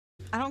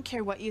I don't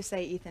care what you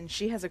say, Ethan.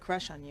 She has a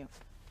crush on you.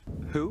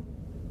 Who?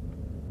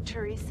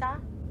 Teresa?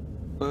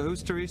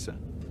 Who's Teresa?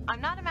 I'm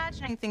not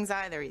imagining things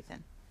either,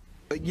 Ethan.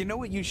 You know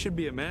what you should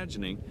be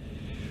imagining?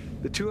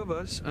 The two of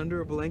us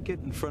under a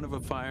blanket in front of a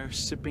fire,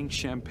 sipping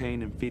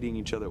champagne and feeding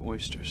each other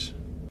oysters.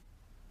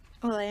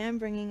 Well, I am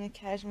bringing a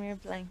cashmere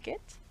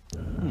blanket.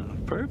 Oh,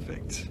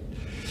 perfect.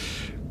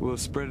 We'll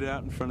spread it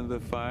out in front of the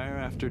fire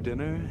after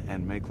dinner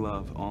and make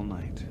love all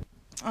night.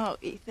 Oh,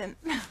 Ethan.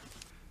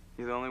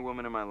 You're the only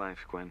woman in my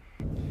life, Gwen.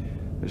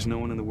 There's no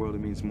one in the world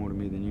who means more to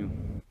me than you.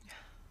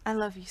 I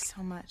love you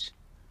so much.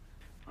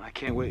 I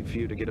can't wait for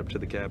you to get up to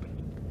the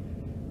cabin.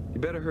 You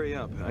better hurry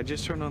up. I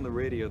just turned on the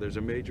radio. There's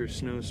a major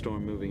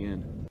snowstorm moving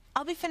in.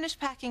 I'll be finished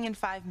packing in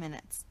 5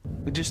 minutes.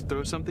 Just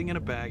throw something in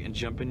a bag and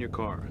jump in your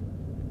car.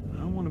 I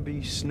don't want to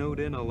be snowed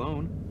in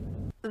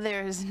alone.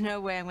 There's no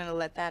way I'm going to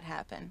let that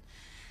happen.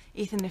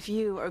 Ethan, if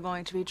you are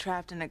going to be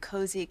trapped in a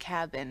cozy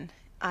cabin,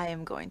 I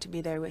am going to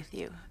be there with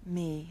you.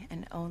 Me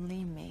and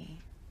only me.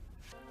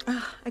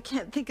 I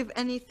can't think of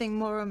anything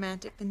more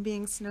romantic than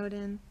being snowed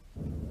in.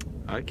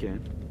 I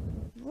can.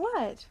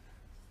 What?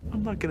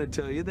 I'm not going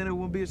to tell you, then it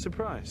won't be a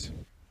surprise.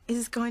 Is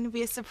this going to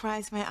be a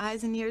surprise my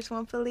eyes and ears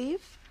won't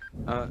believe?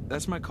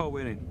 That's my call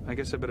waiting. I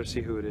guess I better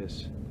see who it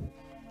is.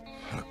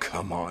 Oh,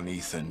 come on,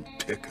 Ethan,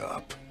 pick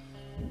up.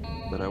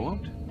 But I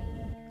won't.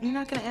 You're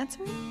not going to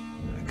answer me?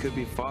 It could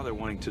be Father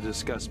wanting to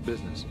discuss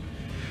business.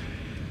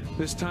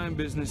 This time,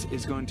 business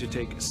is going to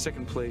take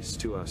second place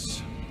to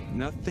us.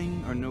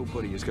 Nothing or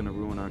nobody is going to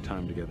ruin our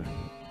time together.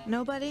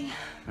 Nobody?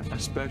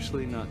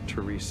 Especially not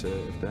Teresa,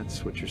 if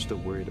that's what you're still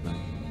worried about.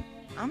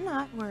 I'm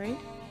not worried.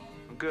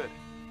 Good.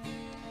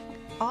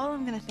 All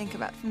I'm going to think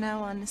about from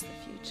now on is the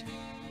future.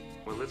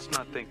 Well, let's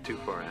not think too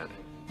far ahead.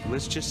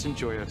 Let's just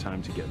enjoy our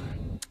time together.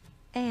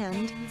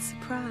 And the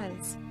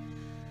surprise.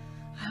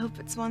 I hope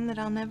it's one that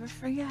I'll never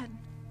forget.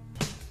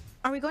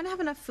 Are we going to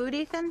have enough food,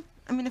 Ethan?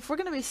 I mean, if we're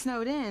going to be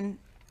snowed in...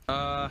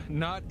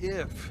 Not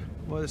if.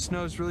 Well, the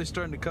snow's really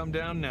starting to come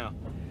down now.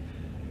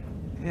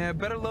 Yeah,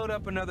 better load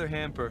up another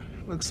hamper.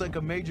 Looks like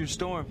a major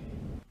storm.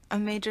 A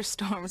major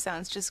storm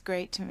sounds just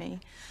great to me.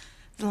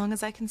 As long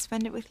as I can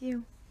spend it with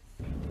you.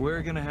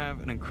 We're gonna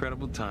have an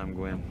incredible time,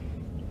 Gwen.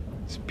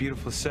 It's a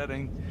beautiful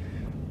setting.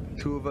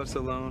 Two of us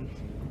alone.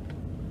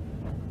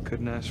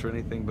 Couldn't ask for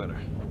anything better.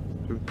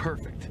 It'd be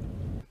perfect.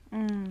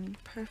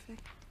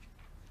 Perfect.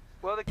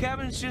 Well, the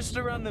cabin's just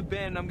around the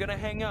bend. I'm gonna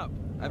hang up.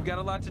 I've got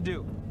a lot to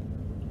do.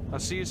 I'll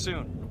see you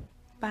soon.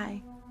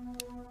 Bye.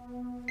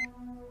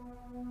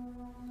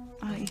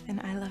 Oh,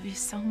 Ethan, I love you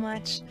so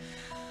much.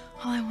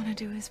 All I want to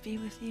do is be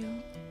with you.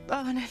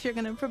 Oh, and if you're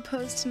going to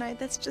propose tonight,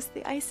 that's just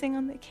the icing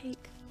on the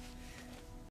cake.